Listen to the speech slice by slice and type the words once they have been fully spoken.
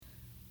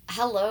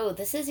Hello,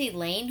 this is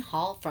Elaine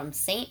Hall from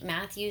St.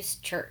 Matthew's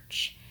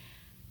Church.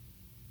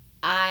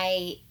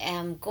 I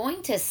am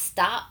going to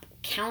stop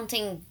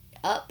counting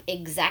up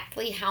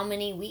exactly how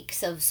many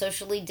weeks of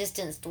socially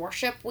distanced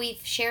worship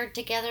we've shared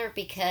together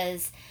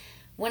because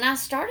when I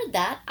started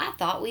that, I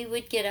thought we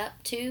would get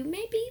up to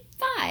maybe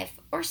 5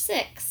 or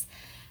 6.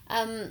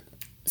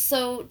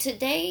 So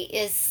today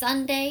is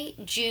Sunday,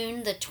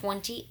 June the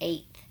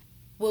 28th.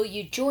 Will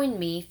you join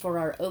me for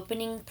our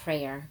opening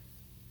prayer?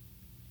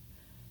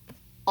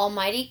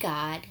 Almighty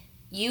God,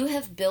 you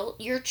have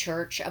built your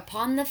church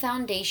upon the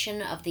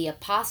foundation of the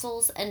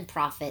apostles and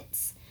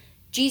prophets,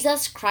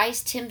 Jesus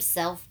Christ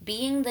himself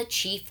being the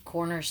chief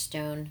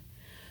cornerstone.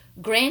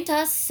 Grant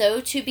us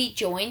so to be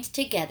joined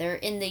together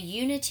in the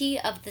unity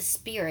of the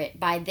Spirit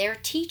by their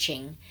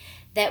teaching,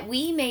 that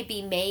we may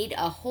be made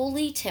a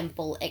holy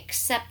temple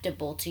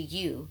acceptable to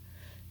you,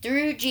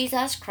 through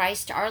Jesus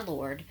Christ our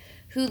Lord,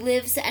 who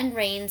lives and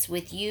reigns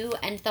with you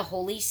and the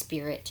Holy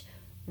Spirit,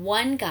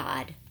 one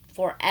God,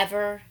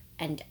 forever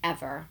and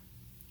ever.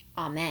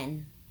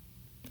 Amen.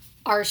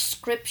 Our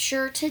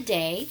scripture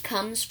today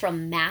comes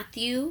from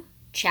Matthew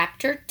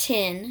chapter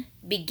 10,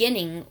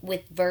 beginning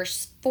with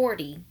verse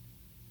 40.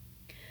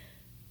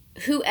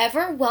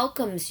 Whoever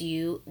welcomes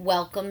you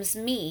welcomes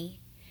me,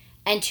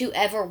 and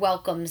whoever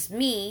welcomes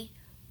me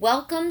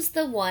welcomes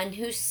the one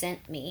who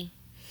sent me.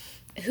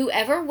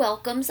 Whoever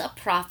welcomes a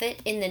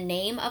prophet in the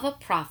name of a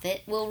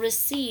prophet will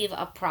receive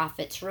a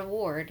prophet's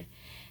reward.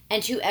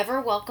 And whoever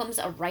welcomes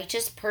a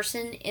righteous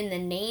person in the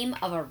name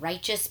of a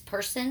righteous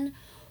person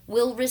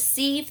will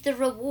receive the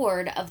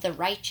reward of the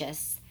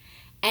righteous.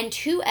 And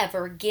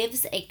whoever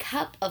gives a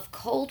cup of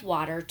cold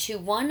water to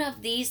one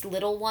of these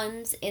little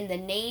ones in the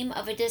name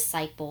of a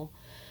disciple,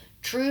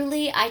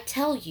 truly I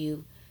tell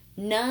you,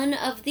 none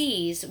of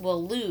these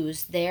will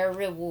lose their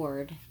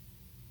reward.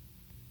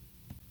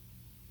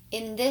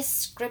 In this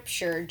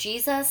scripture,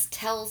 Jesus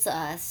tells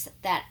us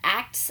that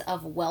acts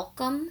of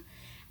welcome,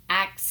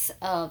 acts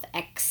of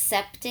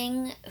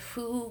accepting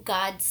who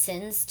God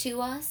sends to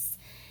us,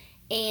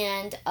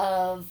 and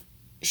of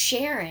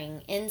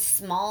sharing in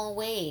small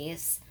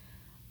ways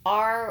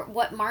are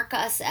what mark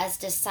us as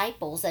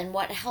disciples and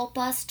what help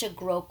us to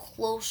grow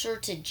closer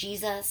to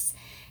Jesus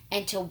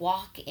and to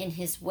walk in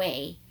his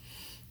way.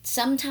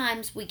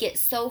 Sometimes we get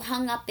so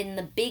hung up in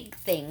the big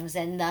things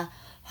and the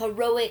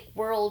heroic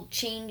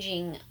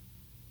world-changing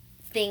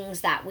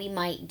things that we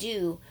might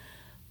do,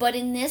 but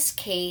in this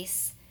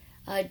case,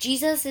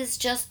 Jesus is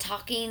just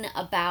talking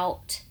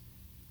about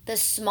the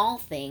small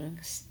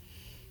things.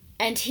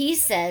 And he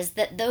says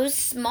that those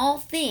small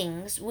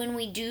things, when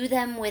we do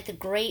them with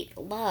great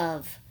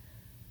love,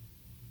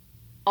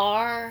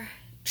 are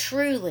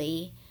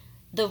truly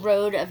the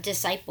road of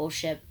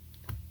discipleship.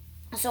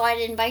 So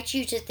I'd invite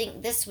you to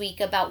think this week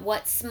about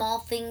what small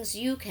things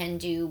you can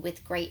do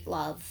with great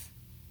love.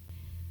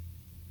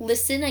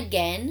 Listen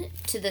again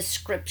to the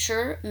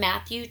scripture,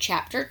 Matthew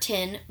chapter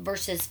 10,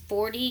 verses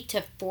 40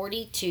 to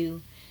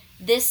 42,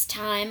 this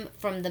time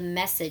from the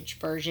Message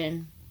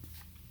version.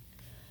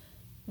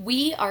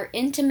 We are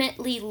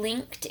intimately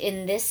linked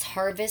in this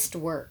harvest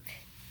work.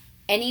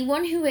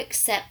 Anyone who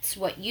accepts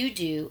what you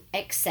do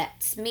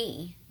accepts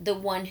me, the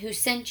one who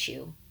sent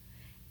you.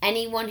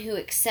 Anyone who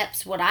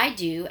accepts what I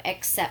do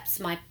accepts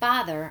my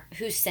Father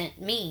who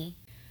sent me.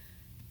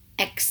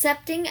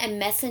 Accepting a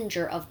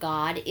messenger of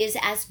God is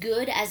as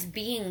good as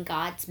being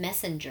God's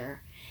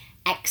messenger.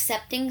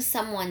 Accepting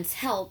someone's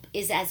help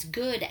is as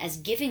good as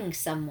giving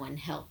someone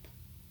help.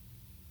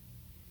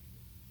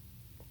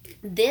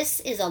 This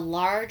is a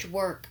large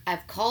work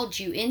I've called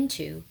you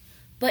into,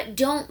 but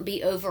don't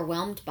be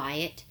overwhelmed by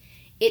it.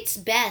 It's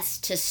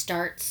best to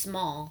start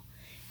small.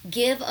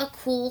 Give a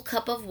cool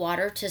cup of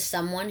water to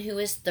someone who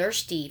is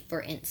thirsty,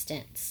 for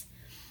instance.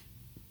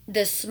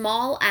 The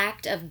small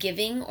act of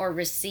giving or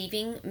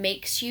receiving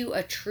makes you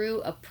a true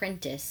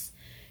apprentice.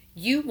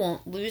 You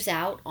won't lose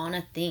out on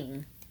a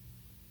thing.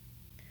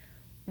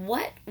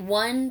 What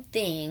one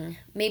thing,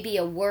 maybe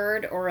a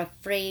word or a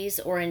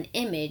phrase or an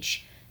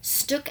image,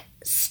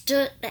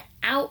 stood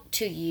out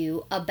to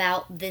you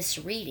about this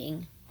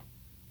reading?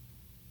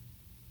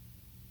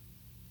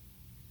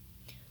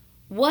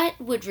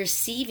 What would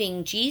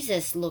receiving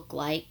Jesus look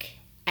like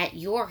at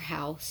your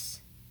house?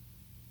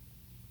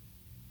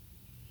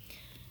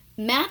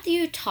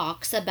 Matthew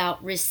talks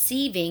about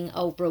receiving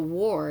a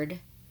reward.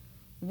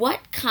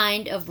 What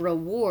kind of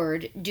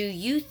reward do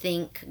you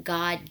think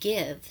God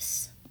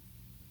gives?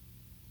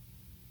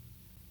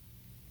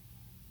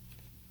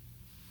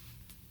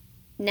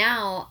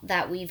 Now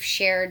that we've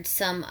shared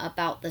some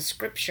about the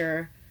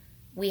scripture,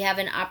 we have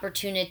an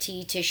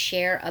opportunity to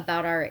share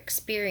about our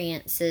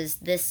experiences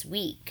this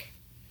week.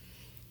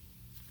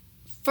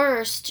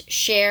 First,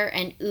 share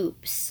an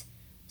oops,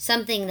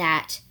 something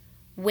that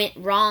went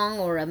wrong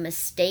or a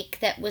mistake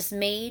that was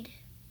made.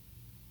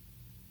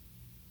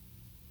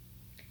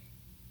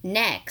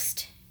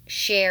 Next,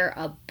 share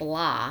a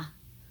blah.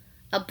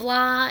 A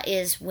blah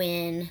is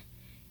when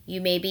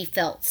you maybe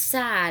felt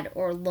sad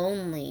or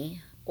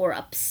lonely or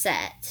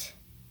upset.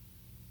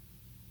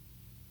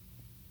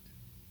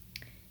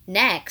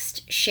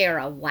 Next, share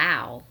a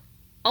wow,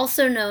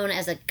 also known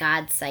as a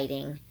God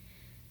sighting.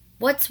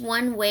 What's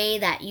one way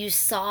that you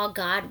saw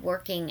God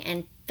working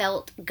and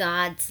felt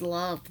God's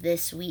love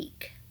this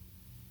week?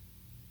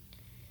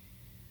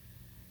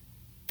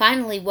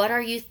 Finally, what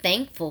are you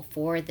thankful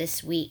for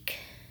this week?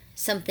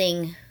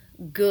 Something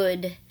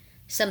good,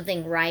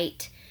 something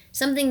right,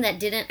 something that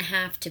didn't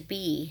have to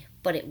be,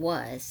 but it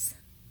was.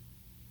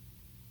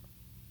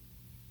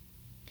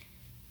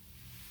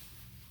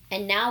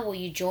 And now will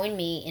you join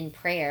me in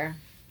prayer?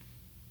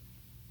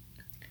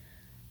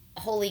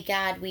 Holy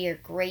God, we are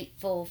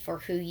grateful for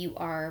who you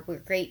are. We're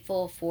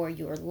grateful for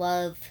your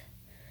love,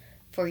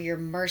 for your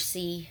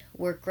mercy.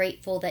 We're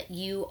grateful that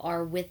you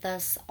are with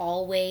us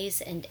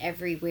always and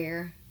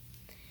everywhere.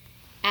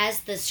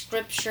 As the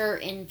scripture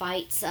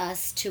invites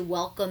us to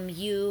welcome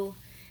you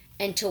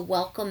and to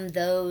welcome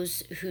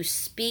those who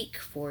speak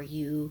for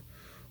you,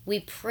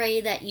 we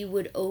pray that you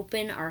would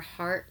open our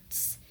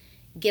hearts,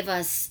 give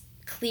us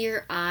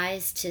clear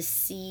eyes to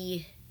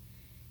see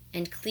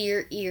and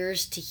clear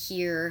ears to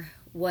hear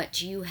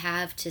what you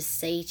have to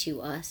say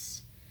to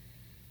us.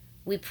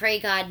 We pray,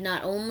 God,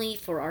 not only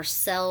for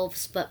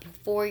ourselves, but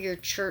for your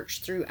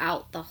church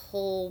throughout the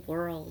whole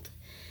world,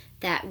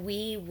 that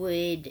we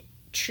would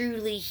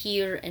truly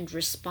hear and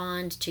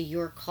respond to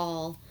your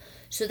call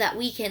so that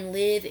we can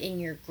live in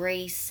your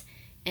grace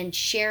and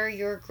share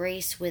your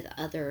grace with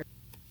others.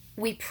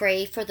 We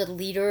pray for the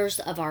leaders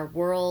of our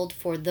world,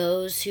 for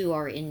those who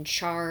are in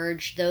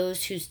charge,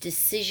 those whose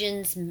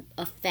decisions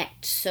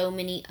affect so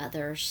many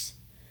others.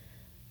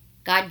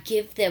 God,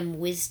 give them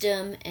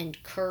wisdom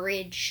and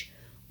courage.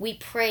 We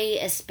pray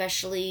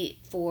especially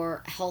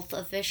for health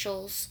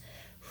officials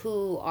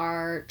who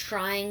are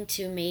trying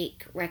to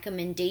make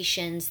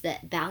recommendations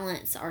that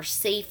balance our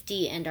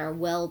safety and our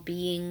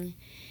well-being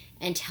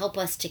and help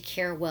us to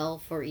care well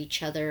for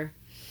each other.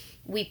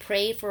 We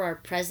pray for our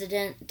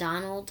President,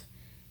 Donald,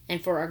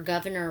 and for our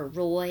Governor,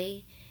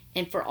 Roy,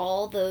 and for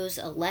all those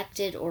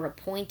elected or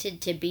appointed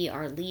to be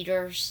our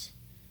leaders.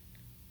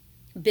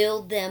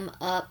 Build them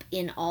up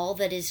in all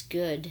that is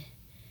good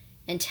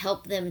and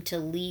help them to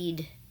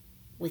lead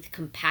with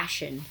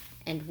compassion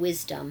and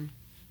wisdom.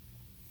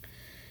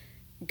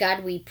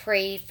 God, we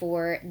pray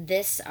for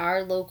this,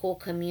 our local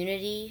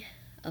community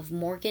of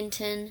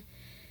Morganton.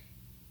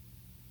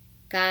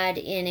 God,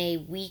 in a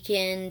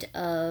weekend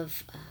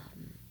of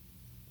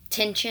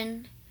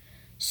tension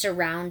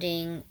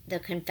surrounding the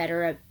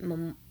Confederate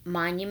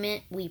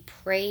monument, we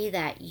pray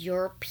that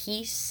your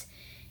peace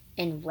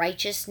and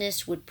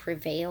righteousness would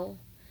prevail,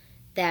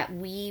 that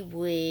we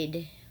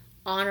would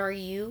honor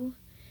you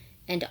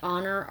and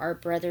honor our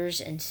brothers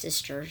and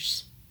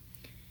sisters.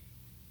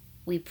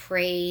 We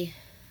pray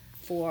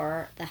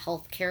for the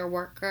healthcare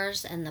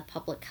workers and the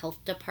public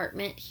health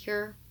department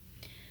here.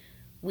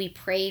 We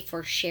pray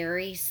for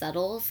Sherry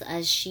Suttles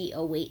as she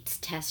awaits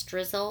test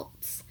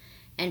results,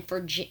 and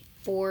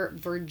for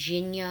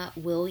Virginia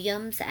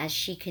Williams as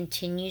she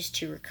continues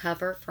to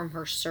recover from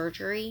her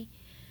surgery.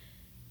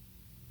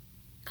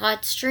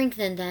 God,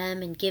 strengthen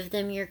them and give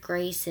them your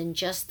grace in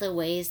just the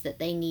ways that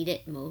they need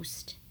it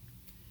most.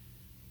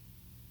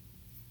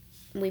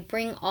 We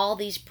bring all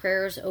these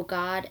prayers, O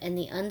God, and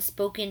the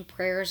unspoken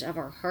prayers of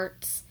our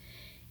hearts,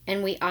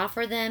 and we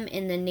offer them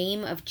in the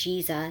name of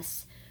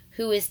Jesus,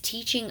 who is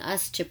teaching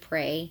us to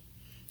pray.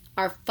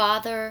 Our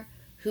Father,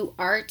 who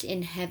art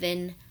in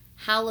heaven,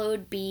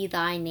 hallowed be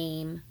thy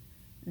name.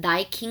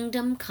 Thy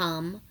kingdom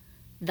come,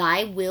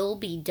 thy will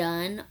be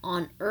done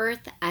on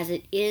earth as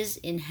it is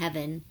in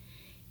heaven.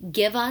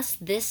 Give us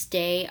this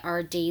day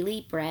our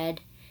daily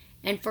bread,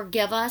 and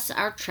forgive us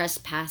our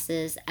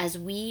trespasses as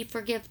we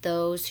forgive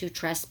those who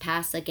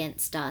trespass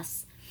against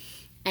us.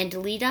 And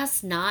lead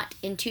us not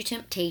into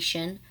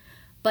temptation,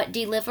 but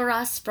deliver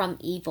us from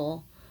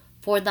evil.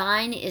 For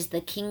thine is the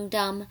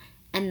kingdom,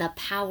 and the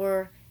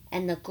power,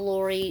 and the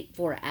glory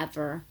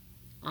forever.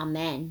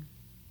 Amen.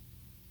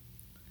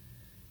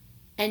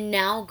 And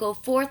now go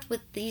forth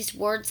with these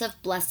words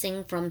of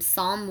blessing from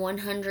Psalm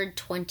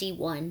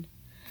 121.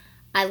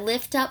 I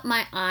lift up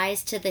my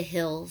eyes to the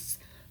hills.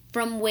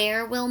 From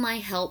where will my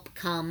help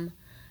come?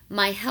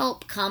 My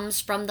help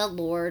comes from the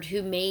Lord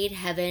who made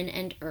heaven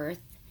and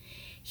earth.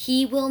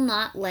 He will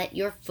not let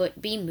your foot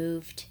be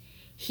moved.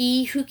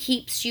 He who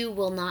keeps you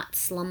will not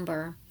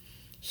slumber.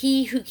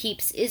 He who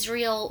keeps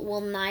Israel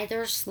will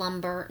neither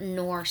slumber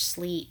nor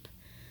sleep.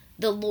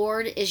 The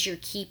Lord is your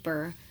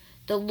keeper.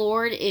 The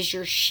Lord is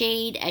your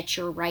shade at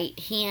your right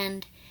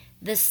hand.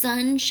 The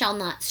sun shall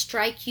not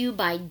strike you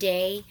by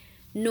day,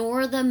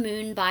 nor the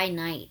moon by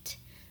night.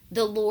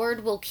 The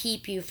Lord will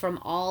keep you from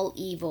all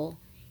evil.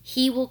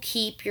 He will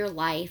keep your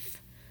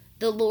life.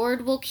 The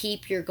Lord will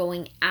keep your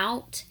going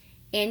out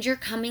and your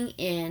coming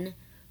in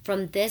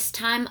from this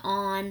time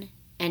on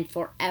and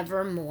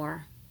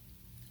forevermore.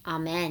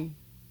 Amen.